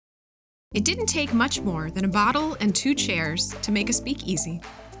It didn't take much more than a bottle and 2 chairs to make a speakeasy.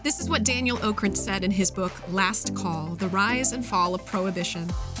 This is what Daniel Okrent said in his book, Last Call, The Rise and Fall of Prohibition.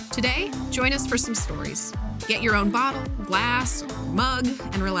 Today, join us for some stories. Get your own bottle, glass, or mug,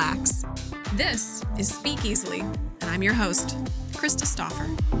 and relax. This is Speak Easily, and I'm your host, Krista Stauffer.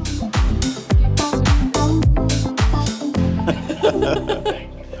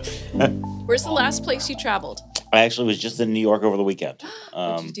 Where's the last place you traveled? I actually was just in New York over the weekend.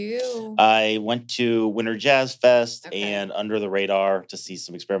 What'd you do? I went to Winter Jazz Fest and Under the Radar to see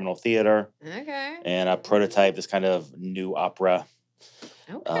some experimental theater. Okay. And a prototype, this kind of new opera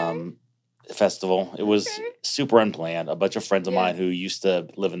festival. It was super unplanned. A bunch of friends of mine who used to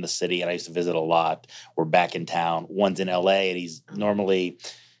live in the city and I used to visit a lot were back in town. One's in LA and he's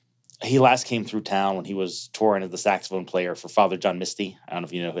he last came through town when he was touring as the saxophone player for Father John Misty. I don't know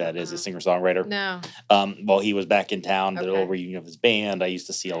if you know who that is, a singer-songwriter. No. Well, he was back in town, the little reunion of his band. I used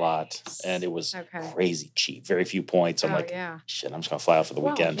to see a lot, and it was crazy cheap, very few points. I'm shit, I'm just going to fly out for the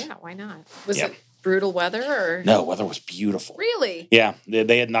weekend. Yeah, why not? Was it brutal weather? Or No, weather was beautiful. Really? Yeah,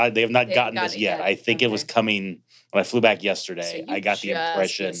 they have not gotten this yet. I think it was coming when I flew back yesterday. So I got the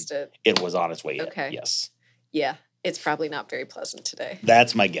impression it was on its way in. Okay. Yes. Yeah. It's probably not very pleasant today.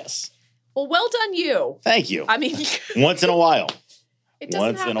 That's my guess. Well, well done you. Thank you. I mean, once in a while. It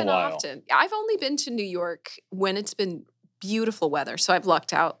doesn't happen often. I've only been to New York when it's been beautiful weather, so I've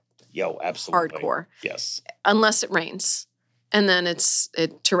lucked out. Yo, absolutely. Hardcore. Yes. Unless it rains. And then it's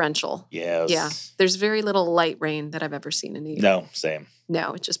torrential. Yes. Yeah. There's very little light rain that I've ever seen in New York. No, same.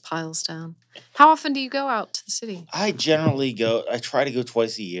 No, it just piles down. How often do you go out to the city? I try to go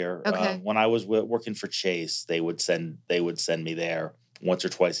twice a year. Okay. When I was working for Chase, they would send me there once or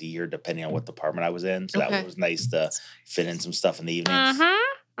twice a year, depending on what department I was in. So that was nice to fit in some stuff in the evenings.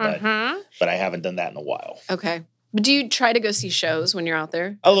 But I haven't done that in a while. Okay. But do you try to go see shows when you're out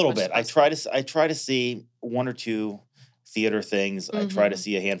there? A little bit. I try to see one or two theater things. I try to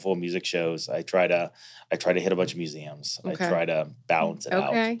see a handful of music shows. I try to hit a bunch of museums. Okay. I try to balance it out.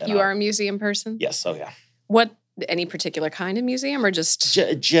 Okay. You are a museum person? Yes. Oh, yeah. Any particular kind of museum or just?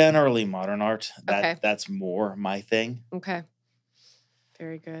 Generally modern art. Okay. That's more my thing. Okay.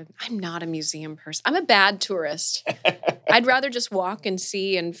 Very good. I'm not a museum person. I'm a bad tourist. I'd rather just walk and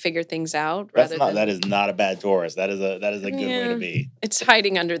see and figure things out. That is not a bad tourist. That is a good way to be. It's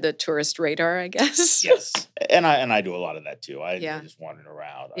hiding under the tourist radar, I guess. Yes, and I do a lot of that too. I enjoy just wandering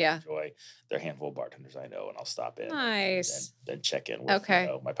around. I enjoy their handful of bartenders I know, and I'll stop in. Nice. And then check in with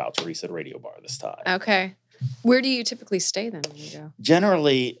my pal Teresa at Radio Bar this time. Okay. Where do you typically stay then when you go?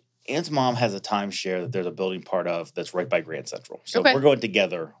 Generally, Aunt's mom has a timeshare that there's a building part of that's right by Grand Central. So if we're going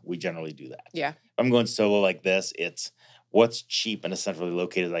together, we generally do that. Yeah. If I'm going solo like this, it's what's cheap and as centrally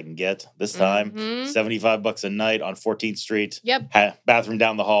located as I can get. This time, $75 a night on 14th Street. Yep. Bathroom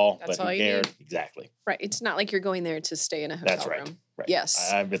down the hall. That's but all who you cared? need. Exactly. Right. It's not like you're going there to stay in a hotel That's right. room. Right.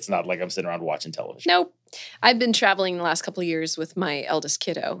 Yes. It's not like I'm sitting around watching television. Nope. I've been traveling the last couple of years with my eldest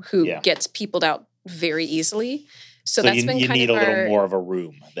kiddo who gets peopled out very easily. So that's been you kind need of a little more of a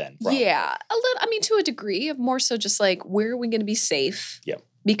room then. Probably. Yeah, a little. I mean, to a degree, of more so just like where are we going to be safe? Yeah.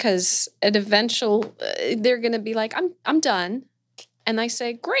 Because at eventual, they're going to be like, I'm done, and I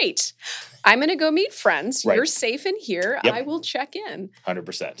say, great, I'm going to go meet friends. Right. You're safe in here. Yep. I will check in.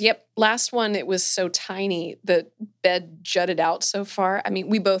 100%. Yep. Last one, it was so tiny. The bed jutted out so far. I mean,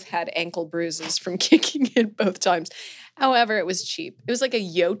 we both had ankle bruises from kicking it both times. However, it was cheap. It was like a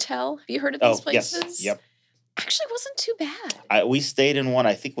Yotel. Have you heard of these places? Yes. Yep. Actually, it wasn't too bad. We stayed in one,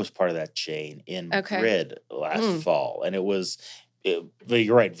 I think was part of that chain in Madrid last fall. And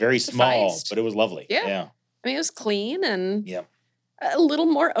you're right, very small, but it was lovely. Yeah. I mean, it was clean and a little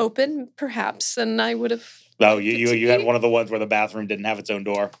more open, perhaps, than I would have. Oh, you had one of the ones where the bathroom didn't have its own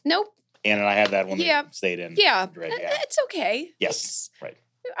door? Nope. Ann and I had that one that we stayed in. Yeah. Madrid, It's okay. Yes, right.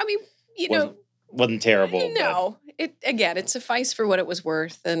 I mean, Wasn't terrible. No. It sufficed for what it was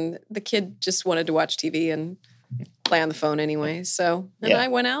worth. And the kid just wanted to watch TV and play on the phone anyway. So, I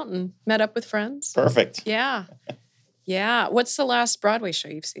went out and met up with friends. Perfect. Yeah. Yeah. What's the last Broadway show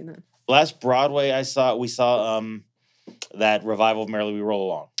you've seen then? Last Broadway we saw that revival of Merrily We Roll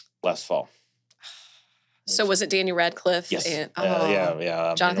Along last fall. So was it Daniel Radcliffe? Yes. And,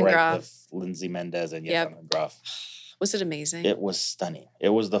 Jonathan Groff. Lindsay Mendez and Jonathan Groff. Was it amazing? It was stunning. It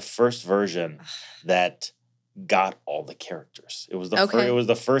was the first version that got all the characters. It was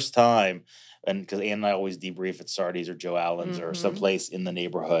the first time, and because Ann and I always debrief at Sardi's or Joe Allen's or someplace in the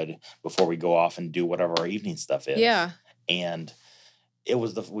neighborhood before we go off and do whatever our evening stuff is. Yeah. And it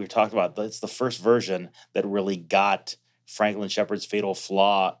was we talked about, it's the first version that really got Franklin Shepard's fatal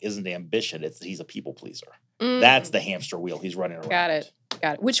flaw isn't ambition, he's a people pleaser. That's the hamster wheel he's running around. Got it.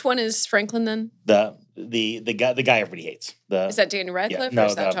 Which one is Franklin then? The guy everybody hates. Is that Daniel Radcliffe or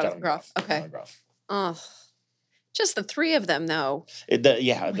is that Jonathan Groff? Okay. Jonathan Groff. Oh, just the three of them though.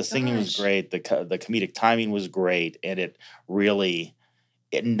 The singing was great. The comedic timing was great, and it really.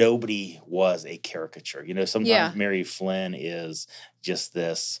 Nobody was a caricature. Sometimes Mary Flynn is just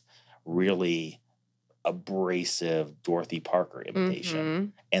this really abrasive Dorothy Parker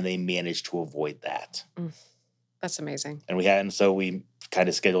imitation, and they managed to avoid that. That's amazing. And so we kind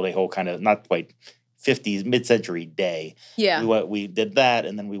of scheduled a whole kind of not quite 50s mid-century day. Yeah, we did that,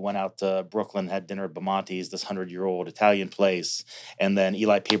 and then we went out to Brooklyn, had dinner at Bamonte's, this 100-year-old Italian place, and then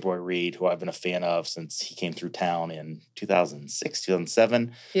Eli Paperboy Reed, who I've been a fan of since he came through town in 2006,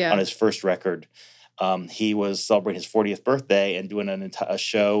 2007, on his first record. He was celebrating his 40th birthday and doing a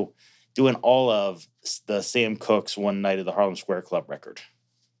show, doing all of the Sam Cooke's One Night at the Harlem Square Club record.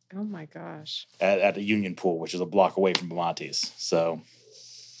 Oh my gosh! At a Union Pool, which is a block away from Bamonte's. So.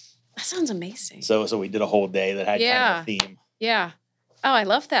 That sounds amazing. So we did a whole day that had kind of a theme. Yeah. Oh, I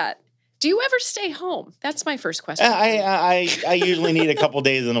love that. Do you ever stay home? That's my first question. I usually need a couple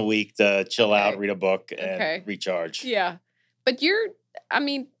days in a week to chill out, read a book, and recharge. Yeah. But 4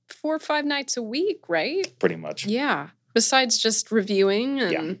 or 5 nights a week, right? Pretty much. Yeah. Besides just reviewing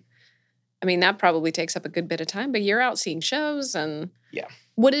and that probably takes up a good bit of time, but you're out seeing shows and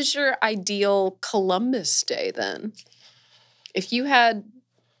What is your ideal Columbus Day then? If you had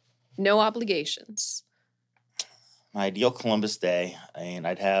no obligations. My ideal Columbus Day,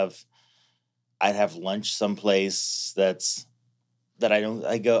 I'd have lunch someplace that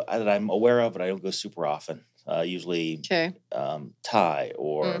I'm aware of, but I don't go super often. Usually Thai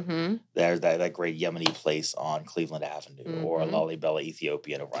or there's that great Yemeni place on Cleveland Avenue or Lalibela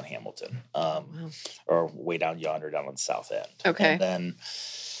Ethiopian over on Hamilton, or way down yonder down on the south end. Okay,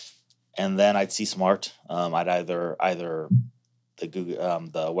 and then I'd see some art. I'd either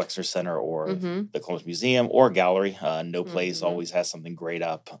the Wexner Center or the Columbus Museum or gallery. No Place always has something great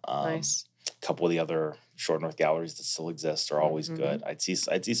up. Nice. A couple of the other Short North galleries that still exist are always good. I'd see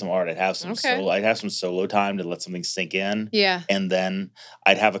some art. I'd have some solo time to let something sink in. Yeah. And then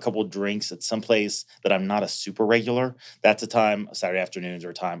I'd have a couple of drinks at some place that I'm not a super regular. That's a time, Saturday afternoons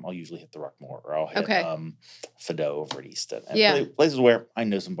are a time I'll usually hit the Ruckmore or I'll hit Fado over at Easton. And places where I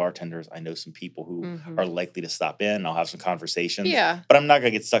know some bartenders, I know some people who are likely to stop in. I'll have some conversations. Yeah. But I'm not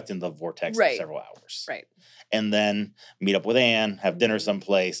going to get sucked into the vortex for several hours. Right. And then meet up with Ann, have dinner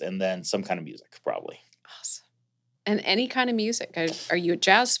someplace, and then some kind of music, probably. Awesome. And any kind of music? Are you a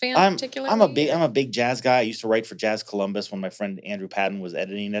jazz fan particularly? I'm a big jazz guy. I used to write for Jazz Columbus when my friend Andrew Patton was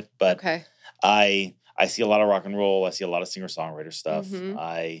editing it. But I see a lot of rock and roll. I see a lot of singer-songwriter stuff.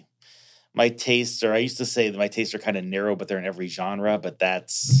 My tastes are kind of narrow, but they're in every genre. But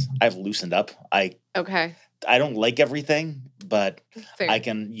I've loosened up. I don't like everything, but I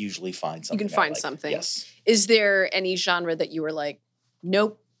can usually find something. You can find something. Yes. Is there any genre that you were like,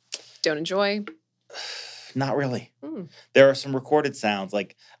 nope, don't enjoy? Not really. There are some recorded sounds,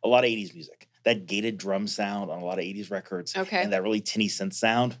 like a lot of 80s music. That gated drum sound on a lot of 80s records. And that really tinny synth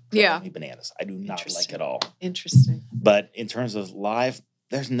sound. Me bananas. I do not like it all. Interesting. But in terms of live,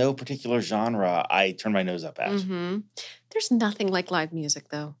 there's no particular genre I turn my nose up at. There's nothing like live music,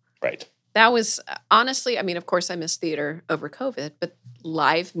 though. Right. That was, honestly, of course I miss theater over COVID, but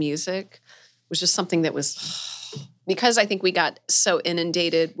live music was just something that was, because I think we got so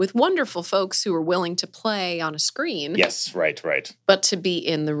inundated with wonderful folks who were willing to play on a screen. Yes, right. But to be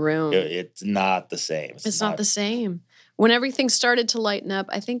in the room. It's not the same. It's not the same. When everything started to lighten up,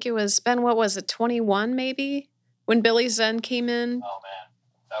 I think it was, Ben, what was it, 21 maybe? When Billy Zen came in? Oh, man.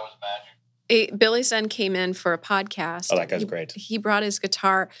 That was magic. Billy Zen came in for a podcast. Oh, that guy's great. He brought his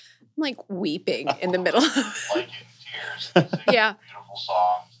guitar. I'm like weeping in the middle. Like in tears. Beautiful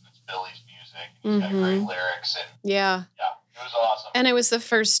songs. It's Billy's music. He's got great lyrics. And it was awesome. And it was the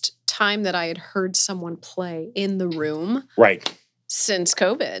first time that I had heard someone play in the room. Right. Since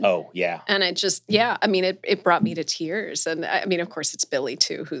COVID. Oh, yeah. And it just, it brought me to tears. And of course, it's Billy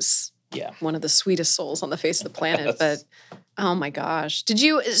too, who's one of the sweetest souls on the face of the planet. But oh my gosh.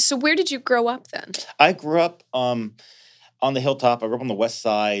 So where did you grow up then? I grew up on the hilltop. I grew up on the west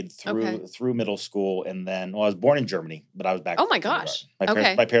side through middle school, and then I was born in Germany, but I was back. Oh my gosh!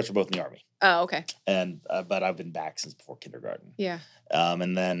 My parents were both in the Army. Oh, okay. And but I've been back since before kindergarten. Yeah.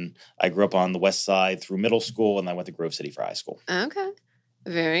 And then I grew up on the west side through middle school, and I went to Grove City for high school. Okay,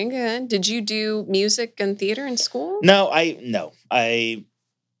 very good. Did you do music and theater in school? No. I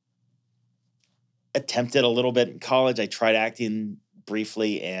attempted a little bit in college. I tried acting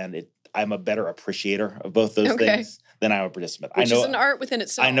briefly, and I'm a better appreciator of both those things then I'm a participant. Which is an art within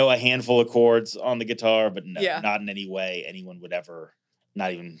itself. I know a handful of chords on the guitar, but no, not in any way anyone would ever,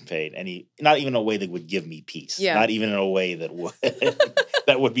 not even a way that would give me peace. Yeah. Not even in a way that would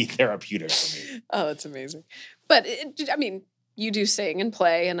that would be therapeutic for me. Oh, that's amazing. But you do sing and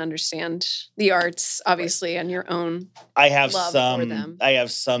play and understand the arts, obviously, and your own love for them. I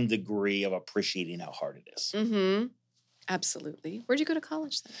have some degree of appreciating how hard it is. Mm-hmm. Absolutely. Where'd you go to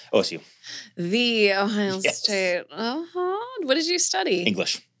college then? OSU. The Ohio State. Uh-huh. What did you study?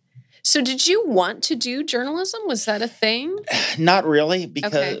 English. So did you want to do journalism? Was that a thing? Not really,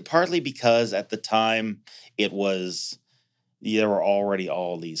 partly because at the time there were already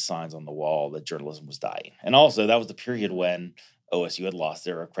all these signs on the wall that journalism was dying. And also that was the period when OSU had lost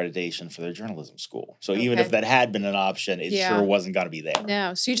their accreditation for their journalism school. So even if that had been an option, it sure wasn't going to be there.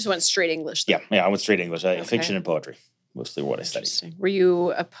 No. So you just went straight English then? Yeah, I went straight English. Fiction and poetry, mostly what I studied. Were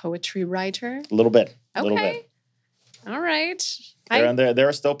you a poetry writer? A little bit. Okay. A little bit. All right. There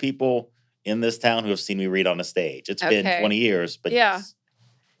are still people in this town who have seen me read on a stage. It's been 20 years, but yes.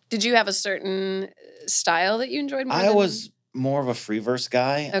 Did you have a certain style that you enjoyed more? I was more of a free verse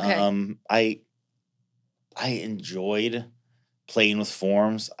guy. Okay. I enjoyed playing with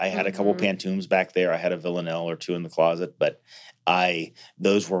forms. I had a couple pantoums back there. I had a villanelle or two in the closet, but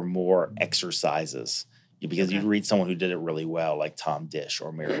those were more exercises because you'd read someone who did it really well, like Tom Dish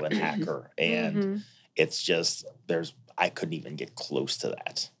or Marilyn Hacker, and it's just I couldn't even get close to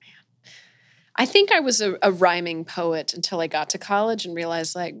that. I think I was a rhyming poet until I got to college and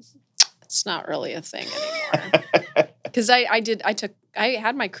realized it's not really a thing anymore. Because I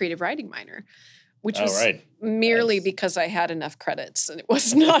had my creative writing minor, which was merely because I had enough credits, and it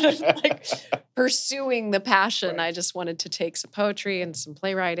was not pursuing the passion. Right. I just wanted to take some poetry and some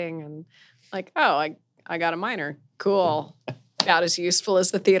playwriting, and I got a minor. Cool. About as useful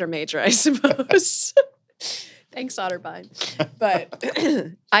as the theater major, I suppose. Thanks, Otterbein. But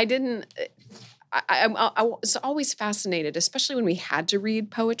I didn't. I was always fascinated, especially when we had to read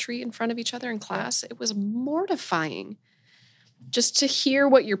poetry in front of each other in class. It was mortifying just to hear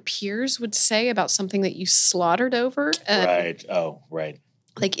what your peers would say about something that you slaughtered over. Right. Oh, right.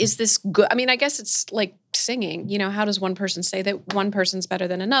 Is this good? I mean, I guess it's like singing. How does one person say that one person's better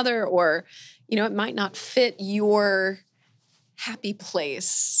than another? Or, it might not fit your happy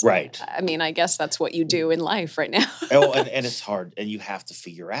place. Right. I mean, I guess that's what you do in life right now. And it's hard. And you have to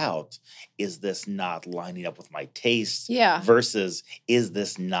figure out, is this not lining up with my taste? Yeah. Versus, is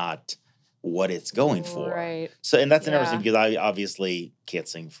this not what it's going for? Right. So, and that's interesting because I obviously can't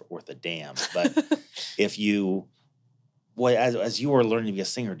sing worth a damn. But if you, as you were learning to be a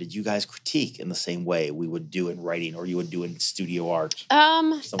singer, did you guys critique in the same way we would do in writing or you would do in studio art?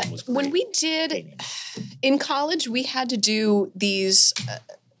 When we did in college, we had to do these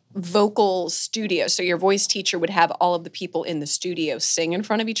vocal studios. So your voice teacher would have all of the people in the studio sing in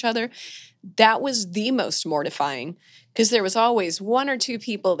front of each other. That was the most mortifying because there was always one or two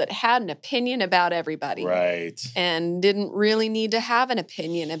people that had an opinion about everybody. Right. And didn't really need to have an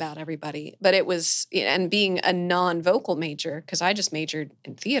opinion about everybody. But it was, and being a non-vocal major, because I just majored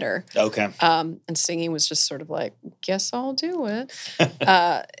in theater. Okay. And singing was just sort of guess I'll do it.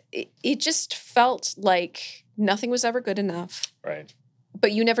 It just felt like nothing was ever good enough. Right.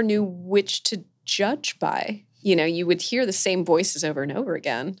 But you never knew which to judge by. You would hear the same voices over and over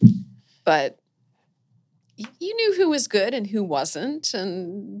again. But you knew who was good and who wasn't,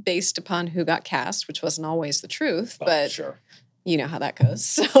 and based upon who got cast, which wasn't always the truth, but sure. You know how that goes.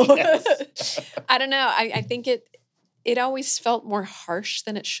 So yes. I don't know. I think it always felt more harsh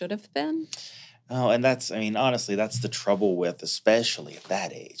than it should have been. Oh, and honestly, that's the trouble with, especially at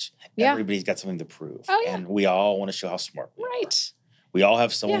that age. Yeah. Everybody's got something to prove. Oh, yeah. And we all want to show how smart we are. We all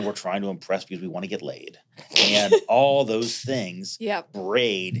have someone we're trying to impress because we want to get laid. And all those things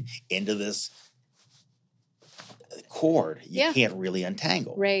braid into this cord you can't really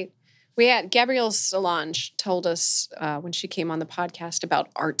untangle. Right. We had Gabrielle Solange told us when she came on the podcast about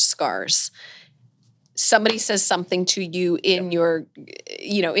art scars. Somebody says something to you in your,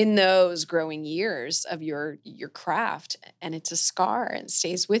 in those growing years of your craft, and it's a scar and it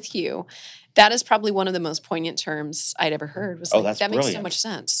stays with you. That is probably one of the most poignant terms I'd ever heard. Was that's that brilliant. Makes so much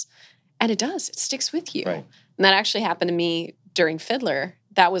sense. And it does. It sticks with you. Right. And that actually happened to me during Fiddler.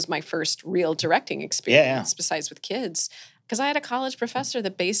 That was my first real directing experience besides with kids. Because I had a college professor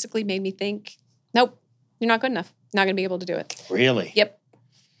that basically made me think, nope, you're not good enough. Not going to be able to do it. Really? Yep.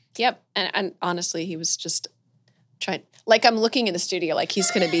 And honestly, he was just trying, I'm looking in the studio like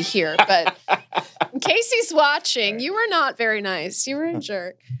he's going to be here. But in case he's watching, you were not very nice. You were a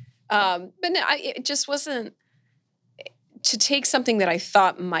jerk. But no, it just wasn't, to take something that I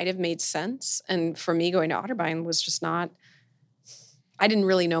thought might have made sense. And for me, going to Otterbein was just not, I didn't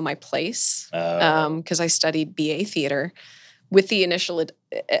really know my place because I studied BA theater with the initial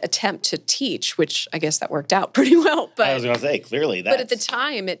attempt to teach, which I guess that worked out pretty well. But I was going to say, clearly But at the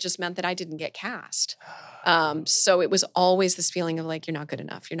time, it just meant that I didn't get cast. So it was always this feeling of like, you're not good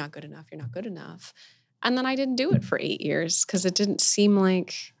enough, you're not good enough, you're not good enough. And then I didn't do it for 8 years because it didn't seem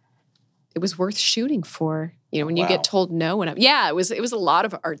like it was worth shooting for. When you get told no. It was a lot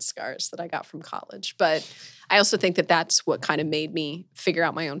of art scars that I got from college. But I also think that that's what kind of made me figure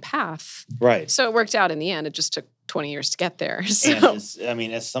out my own path. Right. So it worked out in the end. It just took 20 years to get there. So. And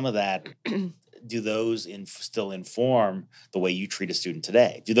as some of that, do those still inform the way you treat a student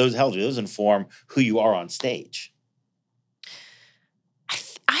today? Do those inform who you are on stage?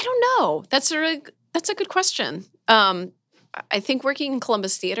 I don't know. That's a good question. I think working in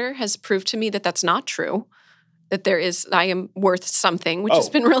Columbus Theater has proved to me that that's not true. That I am worth something, which has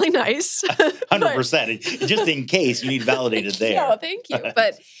been really nice. 100%. Just in case you need validated there. No, thank you.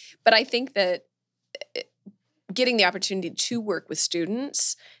 But I think that getting the opportunity to work with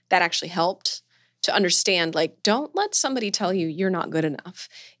students, that actually helped to understand, like, don't let somebody tell you you're not good enough.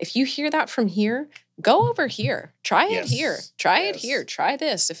 If you hear that from here, go over here. Try it here. Try it here. Try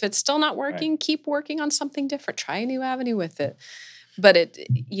this. If it's still not working, keep working on something different. Try a new avenue with it. But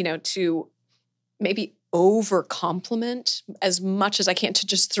to maybe over compliment as much as I can, to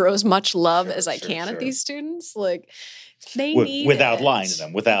just throw as much love as I can at these students. Like, they need without it. lying to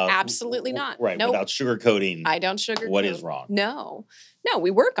them, Absolutely not. Right. Nope. Without sugarcoating. I don't sugarcoat. What is wrong? No,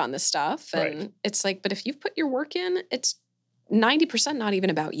 we work on this stuff. And it's like, but if you've put your work in, it's 90% not even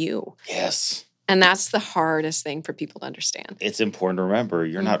about you. Yes. And that's the hardest thing for people to understand. It's important to remember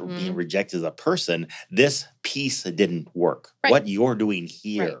you're not being rejected as a person. This piece didn't work. Right. What you're doing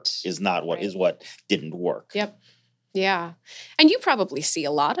here is not what is what didn't work. Yep. Yeah. And you probably see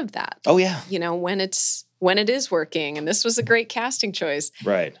a lot of that. Oh, yeah. When it is working, and this was a great casting choice.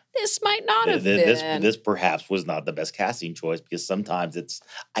 Right. This might not have been. This perhaps was not the best casting choice because sometimes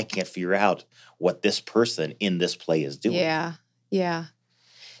I can't figure out what this person in this play is doing. Yeah. Yeah.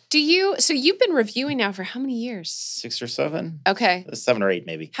 So you've been reviewing now for how many years? 6 or 7. Okay. 7 or 8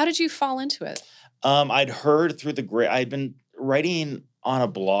 maybe. How did you fall into it? I'd heard through I'd been writing on a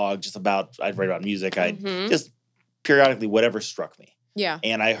blog I'd write about music. I'd just periodically whatever struck me. Yeah.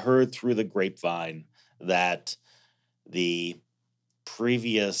 And I heard through the grapevine that the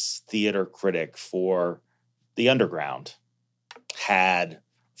previous theater critic for The Underground had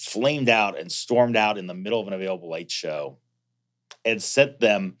flamed out and stormed out in the middle of an Available Light show and sent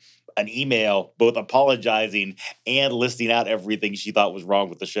them an email both apologizing and listing out everything she thought was wrong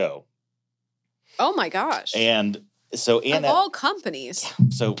with the show. Oh my gosh. And so Anne, of all companies.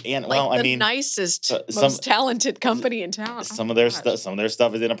 So Anne, the nicest, most talented company in town. Some of their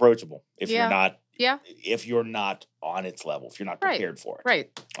stuff is inapproachable if you're not on its level, if you're not prepared for it.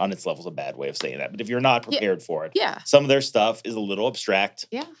 Right. On its level is a bad way of saying that, but if you're not prepared for it, yeah. Some of their stuff is a little abstract.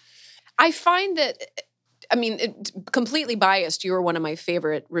 Yeah. I find that completely biased, you're one of my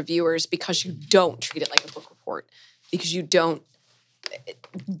favorite reviewers because you don't treat it like a book report, because you don't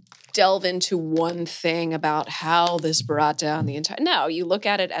delve into one thing about how this brought down the entire. No, you look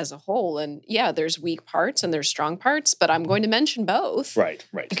at it as a whole, and there's weak parts and there's strong parts, but I'm going to mention both. Right.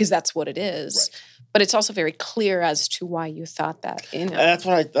 Because that's what it is. Right. But it's also very clear as to why you thought that. That's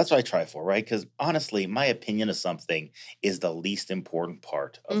what I try for, right? Because honestly, my opinion of something is the least important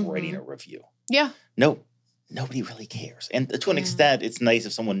part of writing a review. Yeah. Nobody really cares. And to an extent, it's nice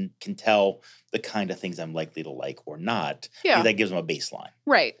if someone can tell the kind of things I'm likely to like or not. Yeah. That gives them a baseline.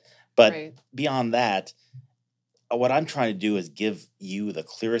 Right. But beyond that, what I'm trying to do is give you the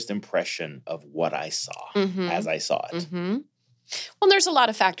clearest impression of what I saw as I saw it. Mm-hmm. Well, there's a lot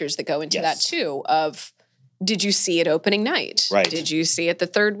of factors that go into that too, of did you see it opening night? Right. Did you see it the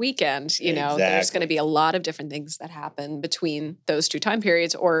third weekend? Exactly. There's going to be a lot of different things that happen between those two time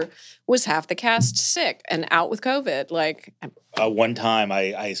periods. Or was half the cast sick and out with COVID? One time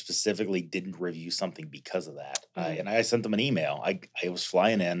I specifically didn't review something because of that. And I sent them an email. I was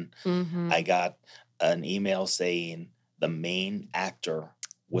flying in. I got an email saying the main actor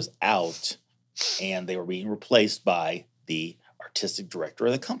was out and they were being replaced by the artistic director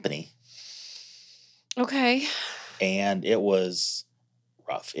of the company. Okay. And it was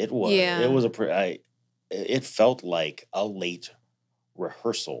rough. It felt like a late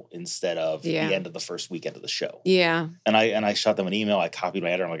rehearsal instead of the end of the first weekend of the show. Yeah. And I shot them an email. I copied my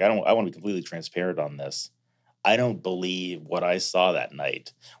editor. I'm like, I want to be completely transparent on this. I don't believe what I saw that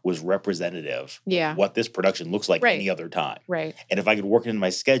night was representative of what this production looks like any other time. Right. And if I could work it into my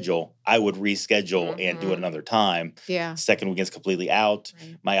schedule, I would reschedule and do it another time. Yeah. Second weekend's completely out.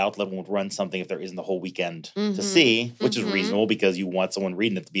 Right. My outlet would run something if there isn't the whole weekend to see, which is reasonable because you want someone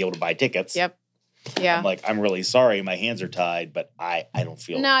reading it to be able to buy tickets. Yep. Yeah. I'm like, I'm really sorry, my hands are tied, but I don't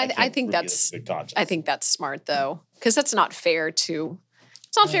feel. No, I think that's good conscience. I think that's smart though, because that's not fair to.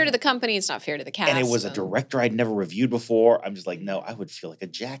 It's not fair to the company. It's not fair to the cast. And it was a director I'd never reviewed before. I'm just like, no, I would feel like a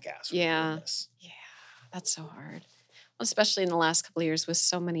jackass. Yeah. Yeah. That's so hard. Well, especially in the last couple of years with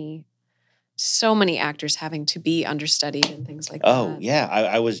so many actors having to be understudied and things like that. Oh, yeah.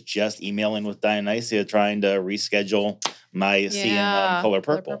 I was just emailing with Dionysia trying to reschedule my seeing Color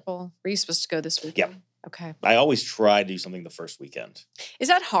Purple. Were you supposed to go this weekend? Yeah. Okay. I always try to do something the first weekend. Is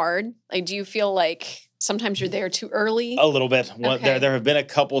that hard? Like, do you feel like sometimes you're there too early? A little bit. Okay. There have been a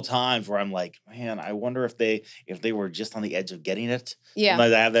couple times where I'm like, man, I wonder if they were just on the edge of getting it. Yeah.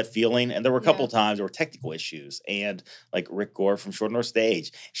 Sometimes I have that feeling. And there were a couple times there were technical issues. And like Rick Gore from Short North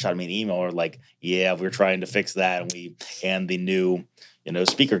Stage shot me an email or like, yeah, we're trying to fix that. And the new,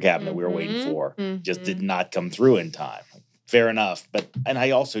 speaker cabinet we were waiting for just did not come through in time. Fair enough. And I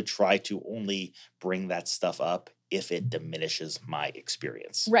also try to only bring that stuff up if it diminishes my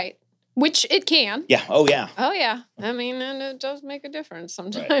experience. Right. Which it can. Yeah. Oh, yeah. Oh, yeah. I mean, and it does make a difference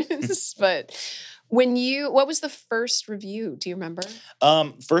sometimes. Right. But what was the first review? Do you remember?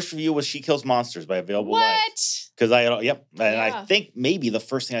 First review was She Kills Monsters by Available Light. What? Because I think maybe the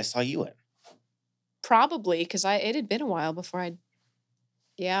first thing I saw you in. Probably, because it had been a while before Did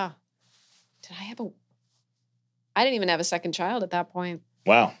I have I didn't even have a second child at that point.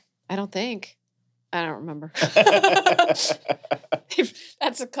 Wow. I don't think. I don't remember.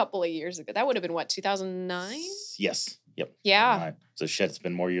 That's a couple of years ago. That would have been what, 2009? Yes. Yep. Yeah. So shit, it's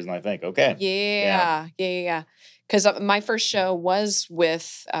been more years than I think. Okay. Yeah. Because my first show was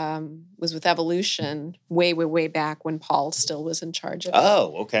with Evolution way, way, way back when Paul still was in charge of it.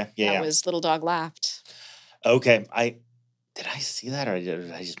 Oh, okay. Yeah. That was Little Dog Laughed. Okay. Did I see that, or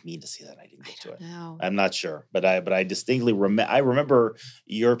did I just mean to see that? I didn't get to it. No. I'm not sure, but I distinctly remember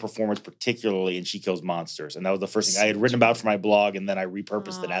your performance, particularly in She Kills Monsters, and that was the first thing I had written about for my blog, and then I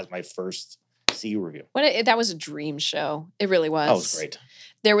repurposed it as my first CU review. That was a dream show. It really was. That was great.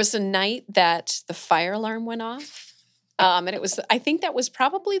 There was a night that the fire alarm went off. And I think that was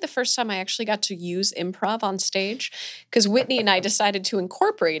probably the first time I actually got to use improv on stage, because Whitney and I decided to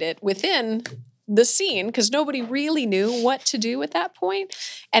incorporate it within the scene because nobody really knew what to do at that point.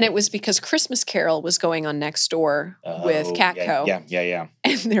 And it was because Christmas Carol was going on next door with Catco. Yeah.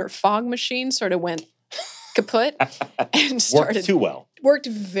 And their fog machine sort of went kaput and started. Worked too well. Worked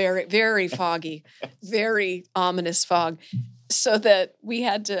very, very foggy, very ominous fog. So that we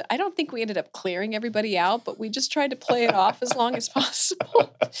had to, I don't think we ended up clearing everybody out, but we just tried to play it off as long as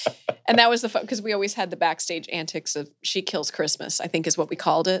possible. And that was the fun, because we always had the backstage antics of She Kills Christmas, I think is what we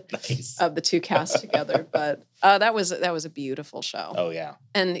called it, of the two casts together. But that was a beautiful show. Oh, yeah.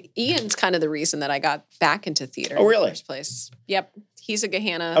 And Ian's kind of the reason that I got back into theater in the first place. Yep. He's a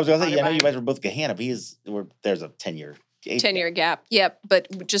Gahanna. I was going to say, I know you guys were both Gahanna, but there's a 10-year gap. Yep.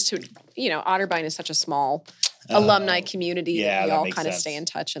 But just to, Otterbein is such a small alumni community that we all kind of stay in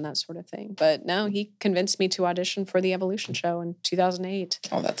touch and that sort of thing. But no, he convinced me to audition for the Evolution show in 2008.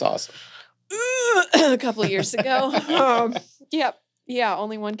 Oh, that's awesome. A couple of years ago. Yep. Yeah,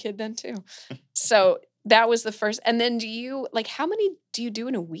 only one kid then too. So that was the first. And then how many do you do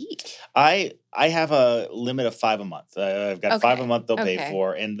in a week? I have a limit of 5 a month. I've got 5 a month they'll pay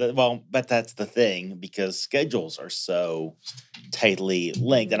for. And but that's the thing, because schedules are so tightly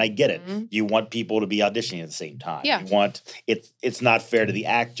linked. And I get it. You want people to be auditioning at the same time. Yeah. You want it's not fair to the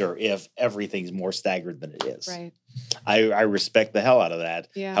actor if everything's more staggered than it is. Right. I respect the hell out of that.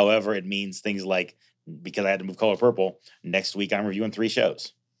 Yeah. However, it means things like, because I had to move Color Purple, next week I'm reviewing 3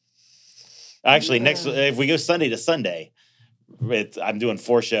 shows. Actually, if we go Sunday to Sunday, I'm doing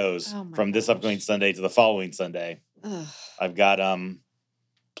 4 shows from this upcoming Sunday to the following Sunday. Ugh. I've got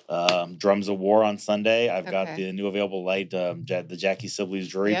Drums of War on Sunday. I've got the new Available Light, the Jackie Sibley's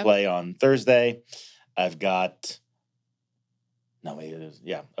jury play on Thursday. I've got the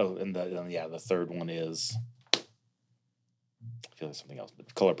third one is, I feel like something else,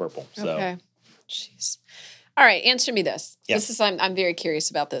 but Color Purple. So. Okay. Jeez. All right, answer me this. Yes. I'm very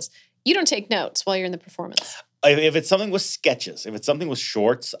curious about this. You don't take notes while you're in the performance. If it's something with sketches, if it's something with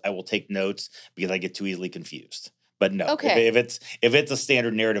shorts, I will take notes because I get too easily confused. But no, if it's a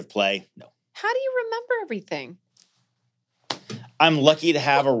standard narrative play, no. How do you remember everything? I'm lucky to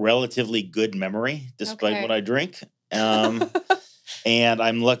have a relatively good memory, despite what I drink. And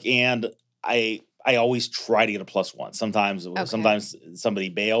I'm lucky, and I I always try to get a +1. Sometimes somebody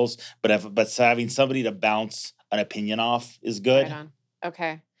bails, but having somebody to bounce an opinion off is good. Right on.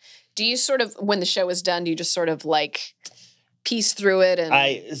 Okay. Do you sort of, when the show is done, do you just sort of like piece through it? And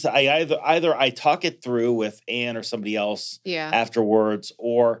I either I talk it through with Ann or somebody else afterwards,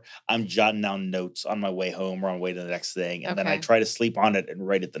 or I'm jotting down notes on my way home or on the way to the next thing, and then I try to sleep on it and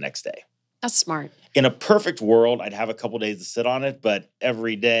write it the next day. That's smart. In a perfect world, I'd have a couple days to sit on it, but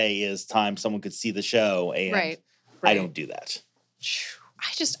every day is time someone could see the show, and I don't do that.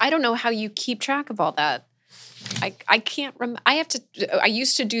 I don't know how you keep track of all that. I can't remember. I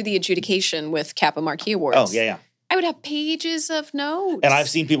used to do the adjudication with Kappa Marquee Awards. Oh, yeah. I would have pages of notes. And I've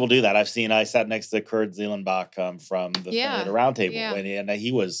seen people do that. I sat next to Kurt Zeelenbach from the Roundtable, and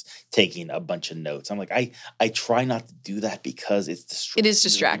he was taking a bunch of notes. I'm like, I try not to do that because it is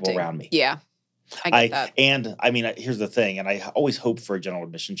distracting people around me. Yeah. I get that. And I mean, here's the thing, and I always hope for a general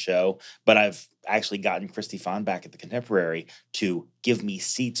admission show, but I've actually gotten Christy Fahn back at the Contemporary to give me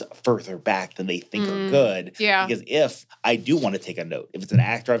seats further back than they think are good. Yeah. Because if I do want to take a note, if it's an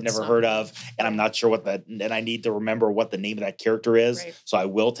actor I've never heard of, and I'm not sure and I need to remember what the name of that character is, so I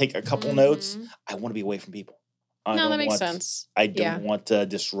will take a couple notes, I want to be away from people. That makes sense. I don't want to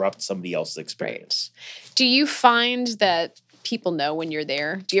disrupt somebody else's experience. Right. Do you find that people know when you're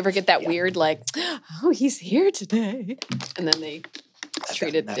there? Do you ever get that weird, like, oh, he's here today? And then they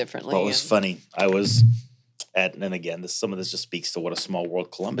treat it differently. Well, it was funny. I was and again, some of this just speaks to what a small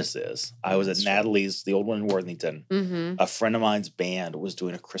world Columbus is. I was at Natalie's, the old one in Worthington. Mm-hmm. A friend of mine's band was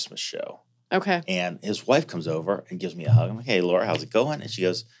doing a Christmas show. Okay. And his wife comes over and gives me a hug. I'm like, hey, Laura, how's it going? And she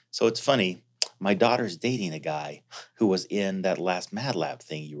goes, so it's funny. My daughter's dating a guy who was in that last Mad Lab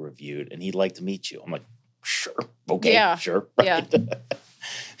thing you reviewed, and he'd like to meet you. I'm like, sure. Okay. Sure. Right. Yeah.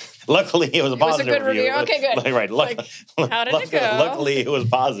 Luckily, it was a positive good review. Okay, good. Right. How did it go? Luckily, it was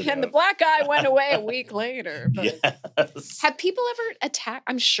positive. And the black guy went away a week later. But yes. Have people ever attacked?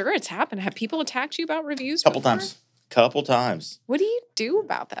 I'm sure it's happened. Have people attacked you about reviews? Couple times. What do you do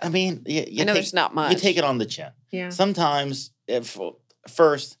about that? I mean, I know there's not much. You take it on the chin. Yeah. Sometimes,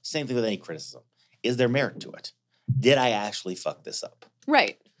 first, same thing with any criticism. Is there merit to it? Did I actually fuck this up?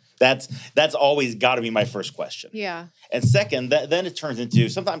 Right. That's always got to be my first question. Yeah. And second, then it turns into,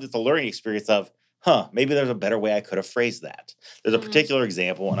 sometimes it's a learning experience of, maybe there's a better way I could have phrased that. There's a particular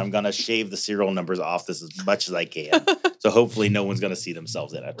example, and I'm going to shave the serial numbers off this as much as I can. So hopefully no one's going to see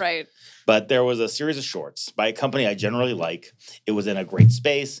themselves in it. Right. But there was a series of shorts by a company I generally like. It was in a great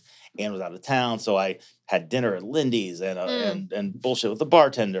space and was out of town. So I had dinner at Lindy's and bullshit with the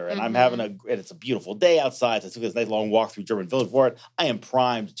bartender. And I'm having and it's a beautiful day outside. So I took this nice long walk through German Village for it. I am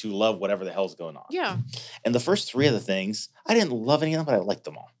primed to love whatever the hell's going on. Yeah. And the first three of the things, I didn't love any of them, but I liked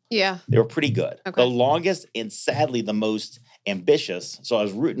them all. Yeah. They were pretty good. Okay. The longest and sadly the most ambitious, so I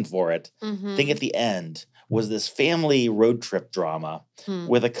was rooting for it, thing at the end was this family road trip drama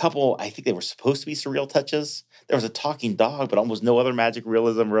with a couple, I think they were supposed to be surreal touches. There was a talking dog, but almost no other magic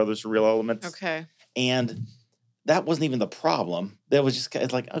realism or other surreal elements. Okay. And that wasn't even the problem. That was just,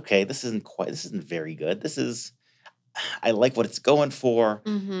 it's like, okay, this isn't very good. I like what it's going for,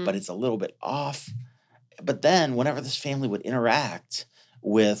 but it's a little bit off. But then whenever this family would interact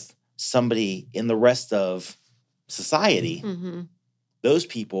with somebody in the rest of society, those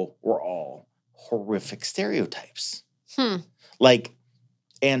people were all horrific stereotypes.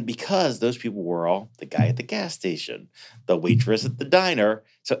 And because those people were all the guy at the gas station, the waitress at the diner,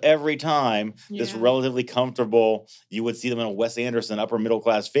 so every time this relatively comfortable, you would see them in a Wes Anderson upper middle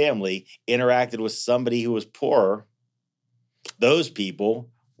class family interacted with somebody who was poorer, those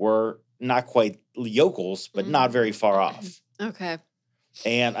people were not quite yokels, but not very far off. Okay.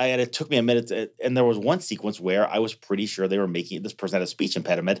 And it took me a minute and there was one sequence where I was pretty sure they were making this person had a speech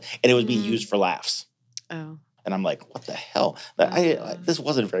impediment and it was being used for laughs. Oh. And I'm like, what the hell? This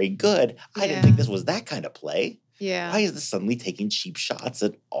wasn't very good. I didn't think this was that kind of play. Yeah. Why is this suddenly taking cheap shots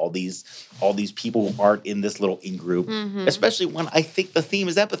at all these people who aren't in this little in-group, especially when I think the theme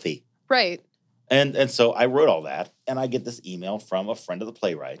is empathy. Right. And so I wrote all that, and I get this email from a friend of the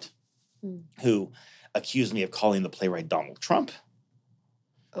playwright who accused me of calling the playwright Donald Trump,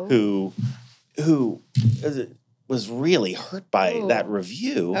 who was really hurt by that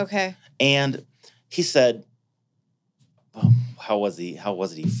review. Okay. And he said, how was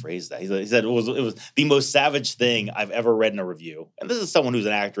it he phrased that? He said it was the most savage thing I've ever read in a review. And this is someone who's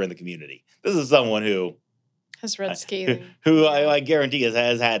an actor in the community. This is someone who has read scathing. Who I guarantee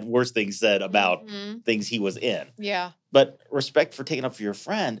has had worse things said about things he was in. Yeah. But respect for taking up for your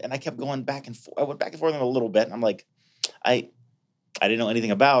friend. And I kept going back and forth. I went back and forth a little bit. And I'm like, I didn't know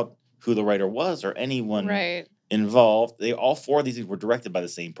anything about who the writer was or anyone involved. All 4 of these things were directed by the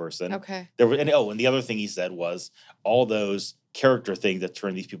same person. Okay. And the other thing he said was all those character things that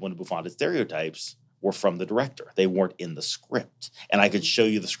turn these people into bouffant stereotypes were from the director. They weren't in the script. And I could show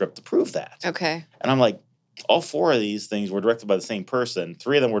you the script to prove that. Okay. And I'm like, all 4 of these things were directed by the same person.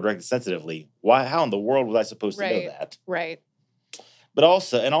 3 of them were directed sensitively. Why? How in the world was I supposed to know that? Right. But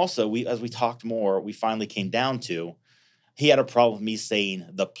also, we as we talked more, we finally came down to he had a problem with me saying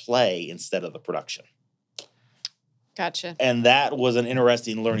the play instead of the production. Gotcha. And that was an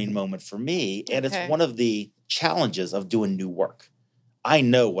interesting learning moment for me. And it's one of the challenges of doing new work. I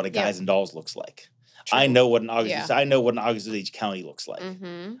know what a Guys and Dolls looks like. True. I know what an August Osage County looks like.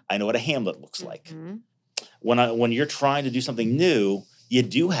 Mm-hmm. I know what a Hamlet looks like. When you're trying to do something new, you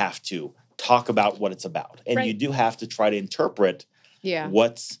do have to talk about what it's about. And you do have to try to interpret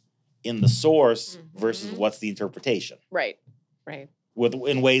what's in the source versus what's the interpretation. Right.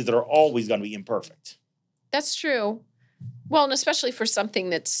 In ways that are always going to be imperfect. That's true. Well, and especially for something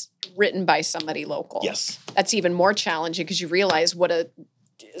that's written by somebody local. Yes. That's even more challenging because you realize what a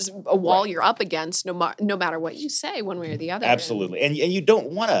wall you're up against no matter what you say one way or the other. Absolutely. And you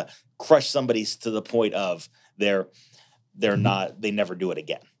don't want to crush somebody to the point of they never do it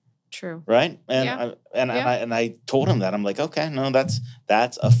again. True. Right? And I told him that. I'm like, okay, no, that's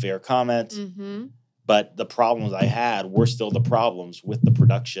a fair comment. Mm-hmm. But the problems I had were still the problems with the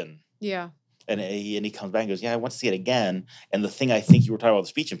production. Yeah. And he comes back and goes, yeah, I want to see it again. And the thing I think you were talking about, the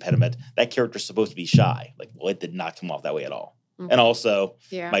speech impediment, that character's supposed to be shy. Like, well, it did not come off that way at all. Mm-hmm. And also,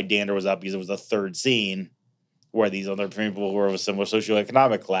 my dander was up because it was the 3rd scene where these other people who are of a similar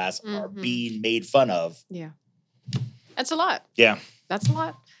socioeconomic class are being made fun of. Yeah. That's a lot. Yeah. That's a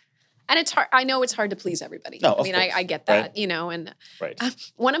lot. And it's hard. I know it's hard to please everybody. No, I mean, I get that, right. And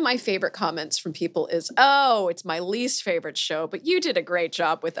one of my favorite comments from people is, oh, it's my least favorite show, but you did a great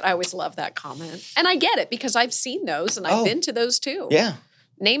job with it. I always love that comment. And I get it because I've seen those and I've been to those too. Yeah.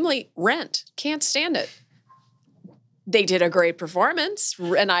 Namely, Rent. Can't stand it. They did a great performance,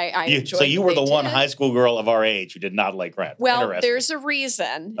 and I enjoyed it. So you were the one high school girl of our age who did not like Rent. Well, there's a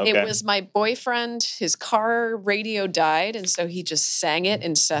reason. Okay. It was my boyfriend. His car radio died, and so he just sang it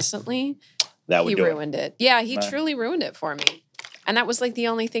incessantly. He ruined it. Yeah, he truly ruined it for me. And that was like the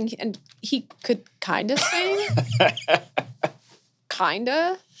only thing. And he could kind of sing.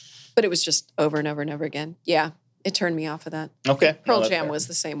 Kinda. But it was just over and over and over again. Yeah. It turned me off of that. Okay. Pearl Jam was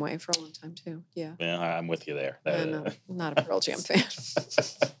the same way for a long time, too. Yeah. Yeah, I'm with you there. No, not a Pearl Jam fan.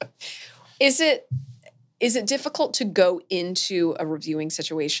 Is it difficult to go into a reviewing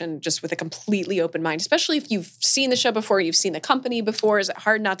situation just with a completely open mind, especially if you've seen the show before, you've seen the company before? Is it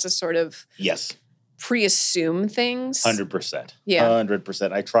hard not to sort of pre-assume things? 100%. Yeah.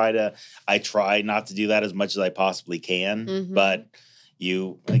 100%. I try not to do that as much as I possibly can, but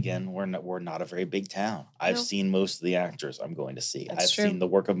we're not a very big town. I've seen most of the actors I'm going to see. I've seen the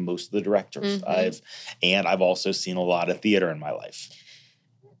work of most of the directors. I've also seen a lot of theater in my life.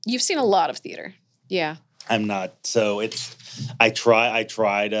 You've seen a lot of theater. Yeah. I'm not. So I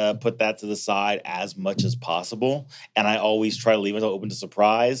try to put that to the side as much as possible. And I always try to leave it open to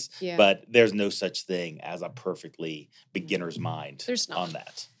surprise. Yeah. But there's no such thing as a perfectly beginner's mind on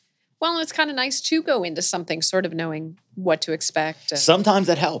that. Well, it's kind of nice to go into something sort of knowing what to expect. Sometimes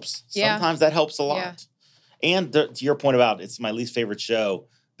that helps. Yeah. Sometimes that helps a lot. Yeah. And to your point about it's my least favorite show,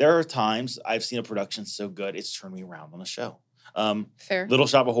 there are times I've seen a production so good, it's turned me around on a show. Fair. Little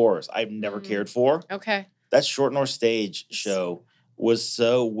Shop of Horrors, I've never cared for. Okay. That Short North Stage show was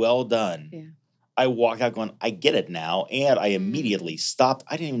so well done. Yeah. I walked out going, I get it now. And I immediately stopped.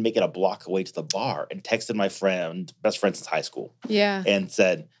 I didn't even make it a block away to the bar and texted my best friend since high school. Yeah. And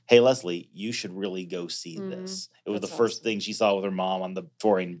said, hey, Leslie, you should really go see this. It was the first thing she saw with her mom on the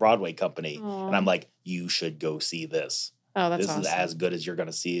touring Broadway company. Aww. And I'm like, you should go see this. Oh, that's awesome. This is as good as you're going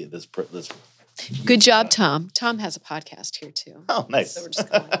to see this. Good job, Tom. Tom has a podcast here, too. Oh, nice. So we're just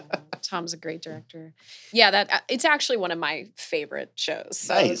calling him out. Tom's a great director. Yeah, it's actually one of my favorite shows.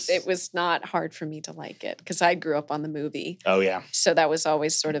 So nice. It was not hard for me to like it because I grew up on the movie. Oh, yeah. So that was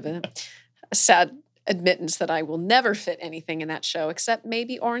always sort of a sad admittance that I will never fit anything in that show except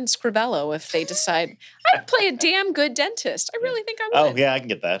maybe Orange Scrivello if they decide I'd play a damn good dentist. I really think I would. Oh, yeah, I can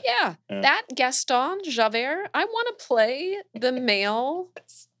get that. Yeah. That Gaston Javert, I want to play the male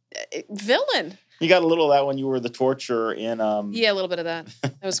villain. You got a little of that when you were the torturer in Yeah, a little bit of that.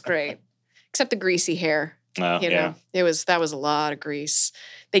 That was great. Except the greasy hair. You know, that was a lot of grease.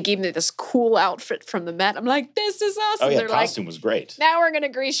 They gave me this cool outfit from the Met. I'm like, this is awesome. Oh, yeah, They're costume was great. Now we're gonna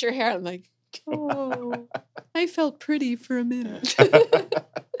grease your hair. I'm like, oh, I felt pretty for a minute.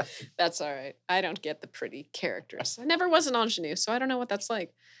 That's all right. I don't get the pretty characters. I never was an ingenue, so I don't know what that's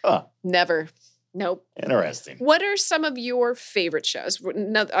like. Huh. Never. Nope. Interesting. What are some of your favorite shows?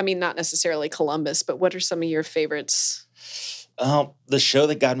 No, I mean, not necessarily Columbus, but what are some of your favorites? The show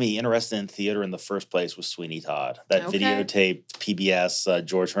that got me interested in theater in the first place was Sweeney Todd. That videotaped PBS,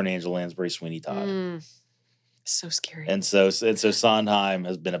 George Hernangelo Lansbury Sweeney Todd. So scary. And so Sondheim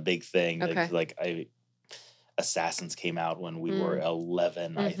has been a big thing. Okay. Assassins came out when we were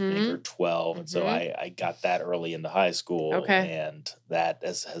 11, I think, or 12. And so I got that early into high school. Okay. And that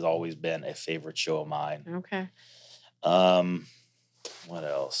has always been a favorite show of mine. Okay. What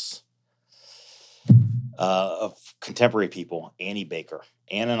else? Of contemporary people, Annie Baker.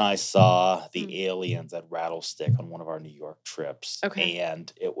 Ann and I saw the Aliens at Rattlestick on one of our New York trips. Okay.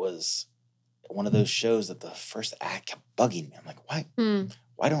 And it was one of those shows that the first act kept bugging me. I'm like, why?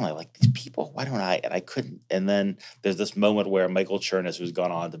 Why don't I like these people? Why don't I? And I couldn't. And then there's this moment where Michael Chernus, who's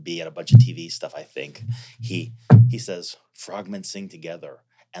gone on to be at a bunch of TV stuff, I think, he says, frogmen sing together.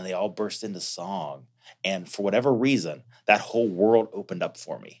 And they all burst into song. And for whatever reason, that whole world opened up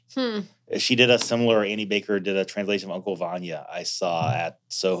for me. She did a similar, Annie Baker did a translation of Uncle Vanya I saw at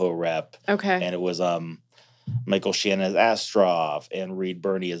Soho Rep. Okay. And it was Michael Shannon as Astrov and Reed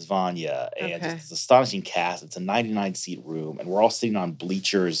Birney as Vanya. And just this astonishing cast. It's a 99-seat room. And we're all sitting on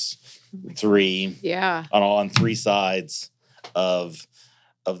bleachers, 3. Yeah. On 3 sides of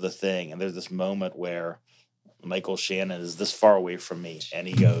the thing. And there's this moment where Michael Shannon is this far away from me. And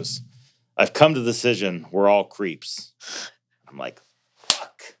he goes, I've come to the decision we're all creeps. I'm like,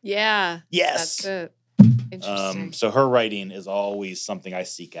 fuck. Yeah. Yes. That's it. Interesting. So her writing is always something I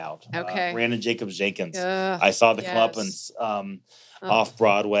seek out. Okay. Brandon Jacobs Jenkins. I saw the Comeuppance off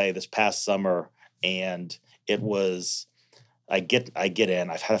Broadway this past summer, and it was. I get in.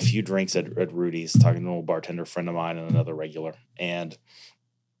 I've had a few drinks at Rudy's, talking to an old bartender friend of mine and another regular, and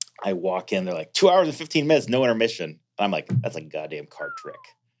I walk in. They're like 2 hours and 15 minutes, no intermission. I'm like, that's a goddamn card trick.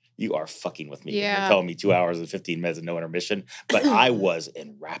 You are fucking with me. Yeah. You're telling me 2 hours and 15 minutes and no intermission. But I was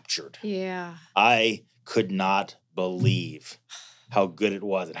enraptured. Yeah. I could not believe how good it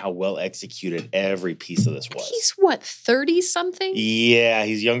was and how well executed every piece of this was. He's what, 30-something? Yeah,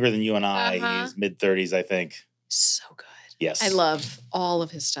 he's younger than you and I. He's mid-30s, I think. So good. Yes. I love all of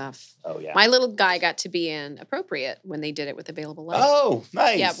his stuff. Oh, yeah. My little guy got to be in Appropriate when they did it with Available Light. Oh,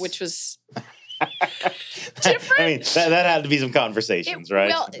 nice. Yeah, which was different. I mean, that had to be some conversations, right?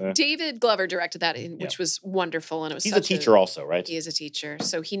 Well, David Glover directed that, which was wonderful. And it was He's a teacher also, right? He is a teacher.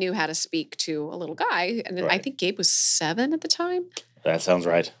 So he knew how to speak to a little guy. And Right. I think Gabe was 7 at the time. That sounds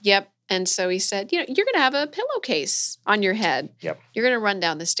right. Yep. And so he said, you're going to have a pillowcase on your head. Yep. You're going to run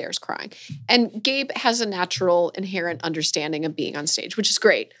down the stairs crying. And Gabe has a natural, inherent understanding of being on stage, which is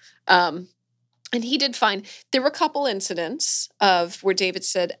great. And he did fine. There were a couple incidents of where David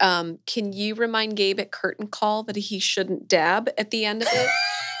said, can you remind Gabe at curtain call that he shouldn't dab at the end of it?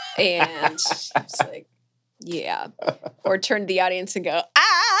 And it's like, yeah. Or turn to the audience and go,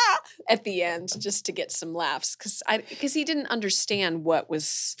 ah, at the end, just to get some laughs. Because he didn't understand what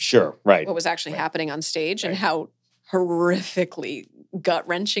was what was actually happening on stage and how horrifically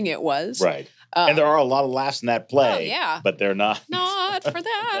gut-wrenching it was. Right. And there are a lot of laughs in that play. Oh, yeah. But they're not. Not for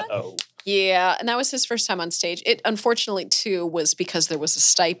that. No. Yeah, and that was his first time on stage. It, unfortunately, too, was because there was a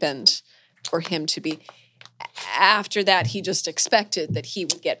stipend for him to be. After that, he just expected that he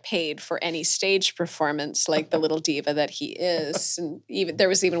would get paid for any stage performance, like the little diva that he is. And even there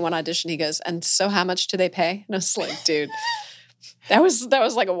was even one audition. He goes, "And so, how much do they pay?" And I was like, "Dude, that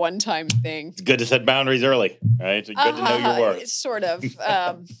was like a one-time thing." It's good to set boundaries early, right? Good to know your worth. Sort of.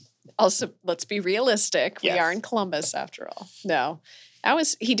 Also, let's be realistic. Yes. We are in Columbus, after all. No.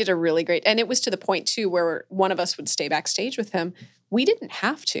 He did a really great, and it was to the point too where one of us would stay backstage with him. We didn't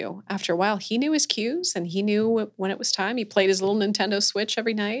have to. After a while, he knew his cues and he knew when it was time. He played his little Nintendo Switch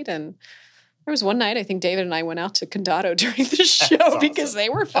every night. And there was one night, I think David and I went out to Condado during the show because they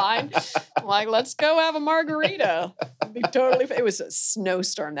were fine. I'm like, let's go have a margarita. It was a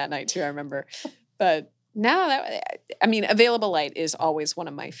snowstorm that night too, I remember. But Available Light is always one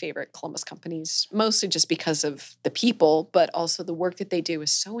of my favorite Columbus companies, mostly just because of the people, but also the work that they do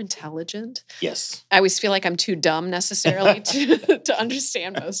is so intelligent. Yes. I always feel like I'm too dumb necessarily to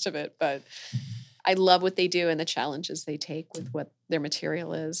understand most of it, but I love what they do and the challenges they take with what their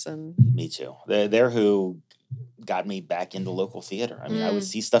material is. And me too. They're who got me back into local theater. I mean, I would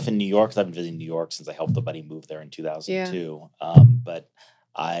see stuff in New York, 'cause I've been visiting New York since I helped a buddy move there in 2002. Yeah. But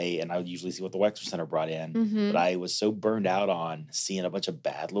I would usually see what the Wexler Center brought in, but I was so burned out on seeing a bunch of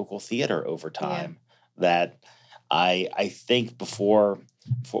bad local theater over time that I think before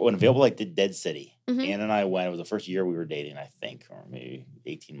when Available Light did Dead City, Ann and I went. It was the first year we were dating, I think, or maybe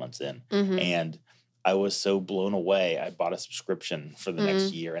 18 months in, and I was so blown away. I bought a subscription for the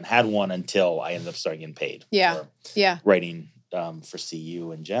next year and had one until I ended up starting getting paid. For writing for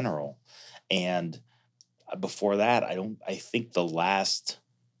CU in general. And before that, I think the last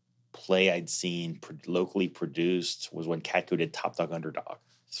play I'd seen locally produced was when Catco did Top Dog Underdog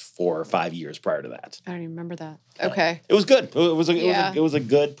 4 or 5 years prior to that. I don't even remember that. Okay. It was good. It was a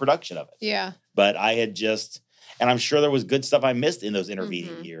good production of it. Yeah. But I had just, and I'm sure there was good stuff I missed in those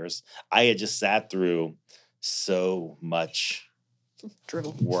intervening years. I had just sat through so much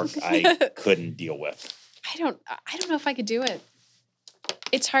drivel work I couldn't deal with. I don't know if I could do it.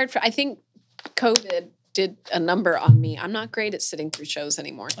 It's hard I think COVID did a number on me. I'm not great at sitting through shows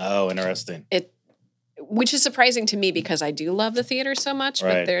anymore. Oh, interesting. Which is surprising to me because I do love the theater so much,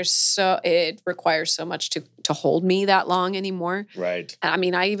 but it requires so much to hold me that long anymore. Right. I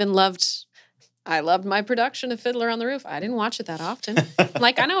mean, I loved my production of Fiddler on the Roof. I didn't watch it that often.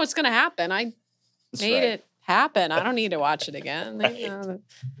 Like, I know it's going to happen. I made it happen. I don't need to watch it again. Right.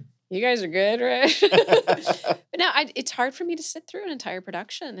 You guys are good, right? But no, it's hard for me to sit through an entire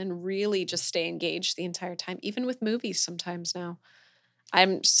production and really just stay engaged the entire time, even with movies sometimes now.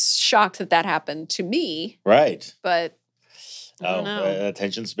 I'm shocked that happened to me. Right. But I don't know.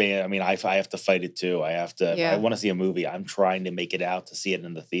 Attention span. I mean, I have to fight it too. I have to, I want to see a movie. I'm trying to make it out to see it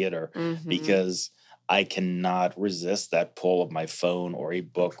in the theater because I cannot resist that pull of my phone or a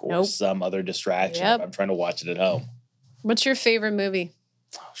book or some other distraction. Yep. I'm trying to watch it at home. What's your favorite movie?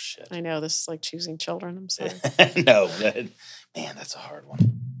 Oh, shit. I know, this is like choosing children. I'm sorry. No, man, that's a hard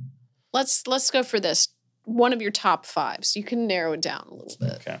one. Let's go for this. One of your top 5. So you can narrow it down a little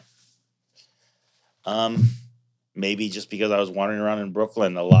bit. Okay. Maybe just because I was wandering around in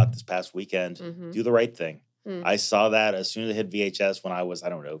Brooklyn a lot this past weekend, Do the Right Thing. I saw that as soon as it hit VHS when I was,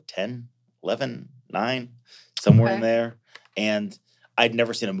 10, 11, 9, somewhere in there. And I'd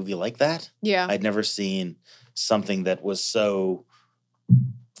never seen a movie like that. Yeah. I'd never seen something that was so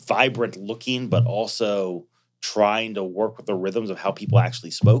vibrant looking, but also trying to work with the rhythms of how people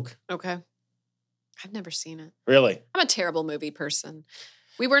actually spoke. Okay. I've never seen it. Really? I'm a terrible movie person.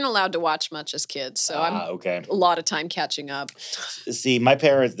 We weren't allowed to watch much as kids, so I'm okay. A lot of time catching up. See, my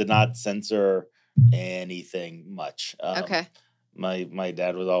parents did not censor anything much. Okay. My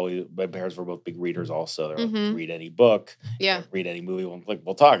dad was always, my parents were both big readers also. They would read any book, read any movie.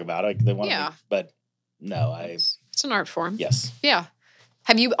 We'll talk about it. They want to, but no, it's an art form. Yes. Yeah.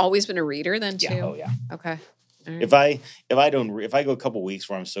 Have you always been a reader then too? Yeah. Oh yeah. Okay. Right. If I go a couple weeks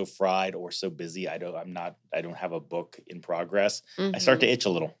where I'm so fried or so busy, I don't have a book in progress. I start to itch a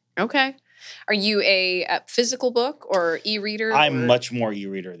little. Okay. Are you a physical book or e-reader? I'm much more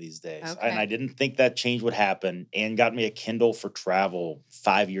e-reader these days. Okay. And I didn't think that change would happen. Anne got me a Kindle for travel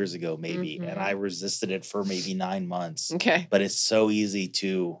 5 years ago, maybe. And I resisted it for maybe 9 months. Okay. But it's so easy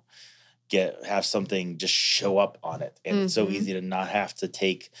to have something just show up on it. And it's so easy to not have to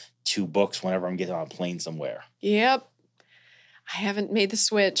take 2 books whenever I'm getting on a plane somewhere. Yep. I haven't made the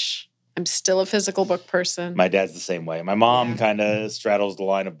switch. I'm still a physical book person. My dad's the same way. My mom kind of straddles the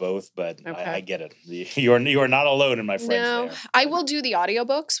line of both, but I get it. You are not alone in my friends there. I will do the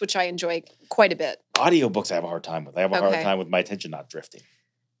audiobooks, which I enjoy quite a bit. Audiobooks I have a hard time with. I have a hard time with my attention not drifting.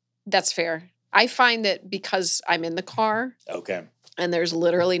 That's fair. I find that because I'm in the car. Okay. And there's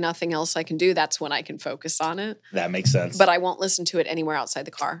literally nothing else I can do. That's when I can focus on it. That makes sense. But I won't listen to it anywhere outside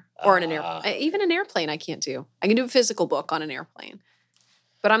the car or in an airplane. Even an airplane I can't do. I can do a physical book on an airplane.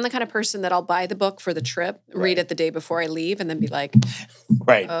 But I'm the kind of person that I'll buy the book for the trip, read it the day before I leave, and then be like,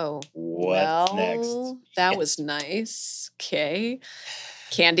 oh, what's next? That was nice. Okay.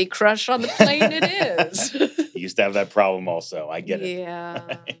 Candy Crush on the plane it is. You used to have that problem also. I get it.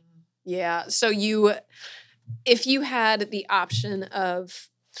 Yeah. Yeah. So if you had the option of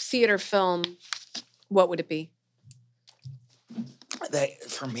theater film, what would it be?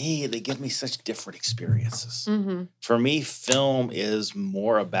 For me, they give me such different experiences. For me, film is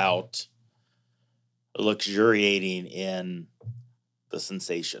more about luxuriating in the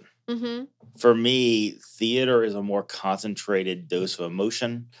sensation. For me, theater is a more concentrated dose of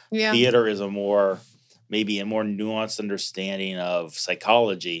emotion. Yeah. Theater is maybe a more nuanced understanding of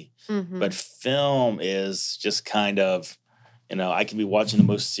psychology. But film is just kind of, I can be watching the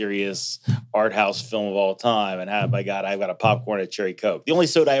most serious art house film of all time, and I've got a popcorn and a cherry Coke. The only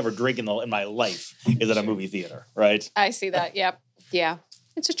soda I ever drink in my life is at a movie theater, right? I see that. Yep. Yeah.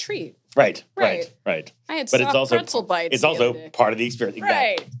 It's a treat. Right. I had pretzel bites. It's also part of the experience.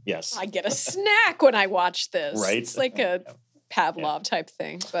 Exactly. Right. Yes. I get a snack when I watch this. Right. It's like a Pavlov type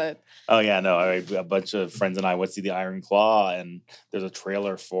thing, but. Oh, yeah, no. A bunch of friends and I went to see The Iron Claw, and there's a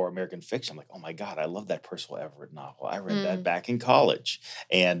trailer for American Fiction. I'm like, oh, my God, I love that Percival Everett novel. I read that back in college.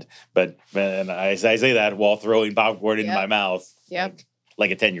 But I say that while throwing popcorn into my mouth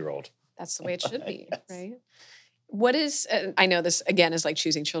like a 10-year-old. That's the way it should be, right? What is, I know this, again, is like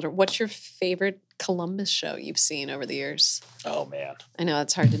choosing children. What's your favorite Columbus show you've seen over the years? Oh, man. I know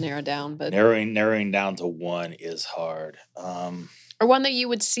it's hard to narrow down, but. Narrowing down to one is hard. Or one that you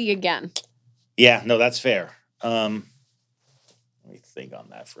would see again. Yeah, no, that's fair. Let me think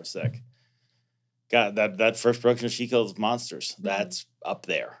on that for a sec. God, that first production of She Kills Monsters, that's up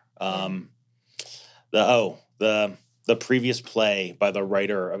there. The previous play by the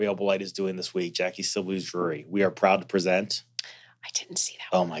writer Available Light is doing this week, Jackie Sibley's Jury. We are proud to present. I didn't see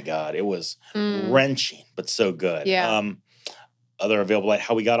that. Oh my God, it was wrenching, but so good. Yeah. Other Available Light,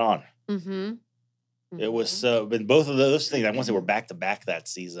 How We Got On. It was so. But both of those things, I want to say, were back to back that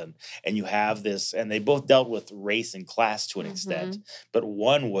season, and you have this, and they both dealt with race and class to an extent, but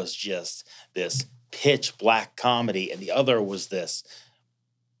one was just this pitch black comedy, and the other was this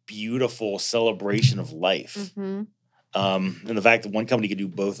beautiful celebration of life. And the fact that one company could do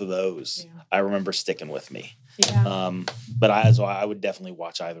both of those, I remember sticking with me. Yeah. But I would definitely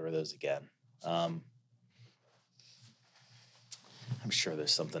watch either of those again. I'm sure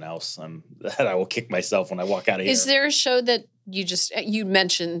there's something else that I will kick myself when I walk out of here. Is there a show that you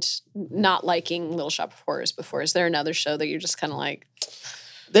mentioned not liking Little Shop of Horrors before? Is there another show that you're just kind of like?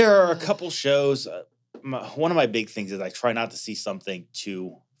 There are a couple shows. One of my big things is I try not to see something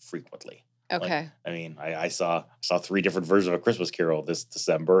too frequently. Okay. I saw 3 different versions of A Christmas Carol this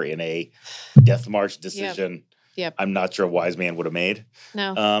December in a Death March decision. Yep. I'm not sure a wise man would have made.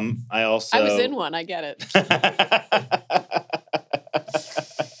 No. I was in one. I get it.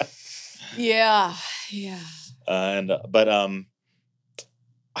 Yeah. But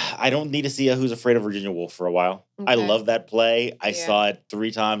I don't need to see Who's Afraid of Virginia Woolf for a while. Okay. I love that play. I saw it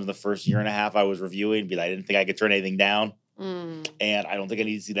 3 times in the first year and a half I was reviewing, but I didn't think I could turn anything down. And I don't think I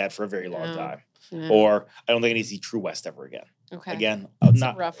need to see that for a very long time. No. Or I don't think I need to see True West ever again. Okay. Again,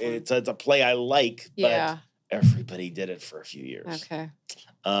 it's a play I like, but everybody did it for a few years. Okay.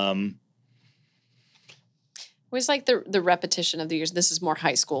 It was like the repetition of the years. This is more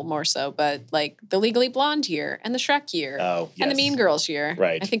high school, more so, but like the Legally Blonde year and the Shrek year and the Mean Girls year.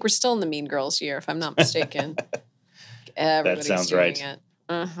 Right. I think we're still in the Mean Girls year, if I'm not mistaken. That sounds right. It.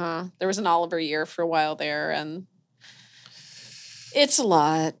 There was an Oliver year for a while there, and it's a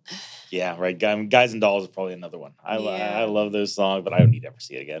lot. Yeah, right. Guys and Dolls is probably another one. I love those songs, but I don't need to ever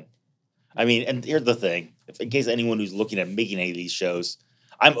see it again. I mean, and here's the thing. In case anyone who's looking at making any of these shows,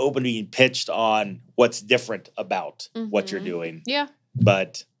 I'm open to being pitched on what's different about what you're doing. Yeah.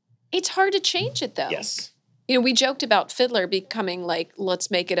 But it's hard to change it, though. Yes. You know, we joked about Fiddler becoming like,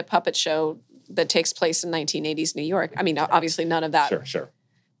 let's make it a puppet show that takes place in 1980s New York. I mean, obviously none of that. Sure.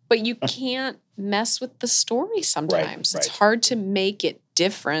 But you can't mess with the story sometimes. Right. It's hard to make it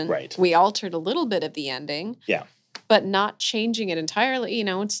different. Right. We altered a little bit of the ending. Yeah. But not changing it entirely. You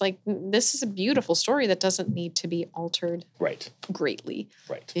know, it's like, this is a beautiful story that doesn't need to be altered greatly.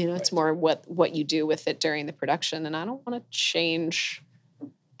 Right. You know, it's more what you do with it during the production. And I don't want to change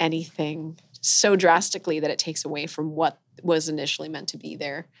anything so drastically that it takes away from what was initially meant to be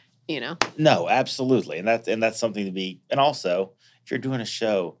there, you know? No, absolutely. And that's something to be, and also, if you're doing a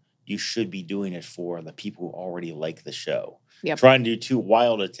show, you should be doing it for the people who already like the show. Yep. Trying to do too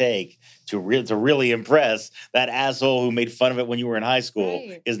wild a take to really impress that asshole who made fun of it when you were in high school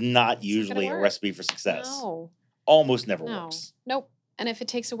is not usually a recipe for success. No. Almost never works. Nope. And if it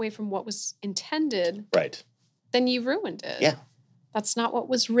takes away from what was intended, then you ruined it. Yeah. That's not what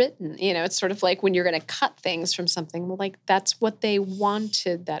was written. You know, it's sort of like when you're going to cut things from something, well, like that's what they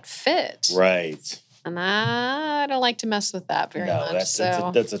wanted that fit. Right. And I don't like to mess with that very much.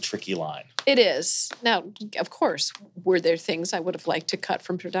 That's a tricky line. It is. Now, of course, were there things I would have liked to cut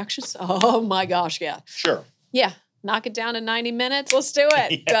from productions? Oh, my gosh, yeah. Sure. Yeah. Knock it down in 90 minutes. Let's do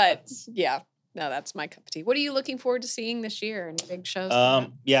it. But, yeah. No, that's my cup of tea. What are you looking forward to seeing this year? Any big shows?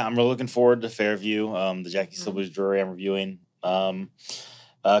 Yeah, I'm really looking forward to Fairview, the Jackie Sibley's Jury I'm reviewing.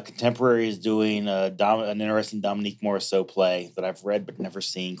 Contemporary is doing an interesting Dominique Morisseau play that I've read but never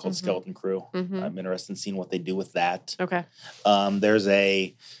seen called Skeleton Crew. I'm interested in seeing what they do with that. Okay. There's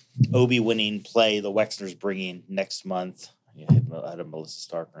a Obie winning play the Wexner's bringing next month. I had Melissa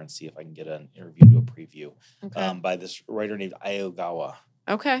Starker and see if I can get an interview, do a preview by this writer named Iogawa.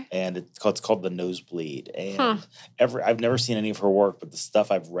 Okay. And it's called The Nosebleed. And I've never seen any of her work, but the stuff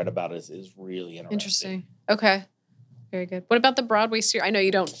I've read about it is really interesting. Okay. Very good. What about the Broadway series? I know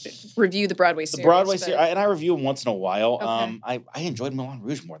you don't review the Broadway series. The Broadway series, and I review them once in a while. Okay. I enjoyed Moulin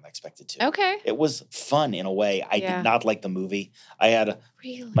Rouge more than I expected to. Okay. It was fun in a way. I did not like the movie.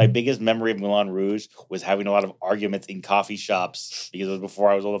 My biggest memory of Moulin Rouge was having a lot of arguments in coffee shops because it was before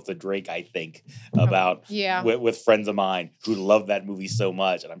I was old enough to drink, I think, about with friends of mine who loved that movie so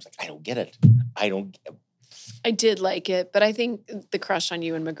much. And I'm just like, I don't get it. I did like it, but I think the crush on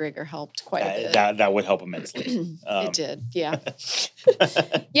Ewan McGregor helped quite a bit. That would help immensely. It did, yeah.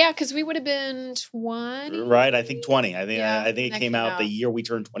 Yeah, because we would have been 20. Right, I think 20. I think it came out the year we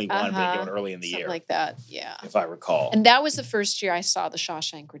turned 21, but it came out early in the year. Something like that, yeah. If I recall. And that was the first year I saw The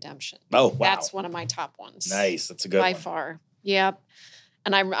Shawshank Redemption. Oh, wow. That's one of my top ones. Nice, that's a good one. By far, yep.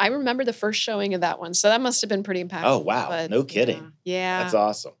 And I remember the first showing of that one, so that must have been pretty impactful. Oh, wow, but, no kidding. Yeah. That's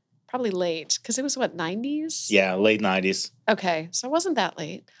awesome. Probably late, because it was, 90s? Yeah, late 90s. Okay, so it wasn't that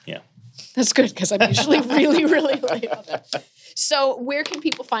late. Yeah. That's good, because I'm usually really, really late on that. So where can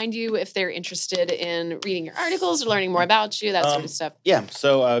people find you if they're interested in reading your articles or learning more about you, that sort of stuff? Yeah,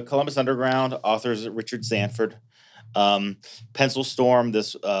 so Columbus Underground, authors Richard Sanford. Pencil Storm,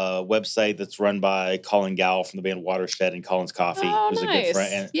 this website that's run by Colin Gowell from the band Watershed and Colin's Coffee, who's nice. a good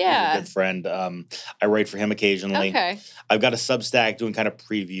friend. Yeah. He's a good friend. I write for him occasionally. Okay. I've got a Substack doing kind of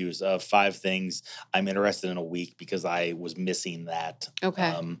previews of 5 things I'm interested in a week because I was missing that.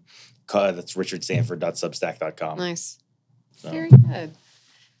 Okay. That's richardsanford.substack.com. Nice. So. Very good.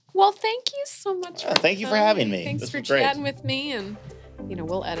 Well, thank you so much. Thank you for having me. Thanks this for was great. chatting with me, and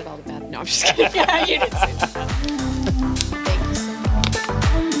we'll edit all the bad. No, I'm just kidding. Yeah, you didn't say that. Thank you so much.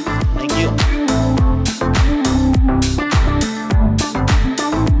 Thank you.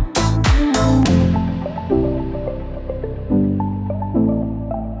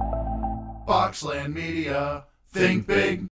 Boxland Media. Think big.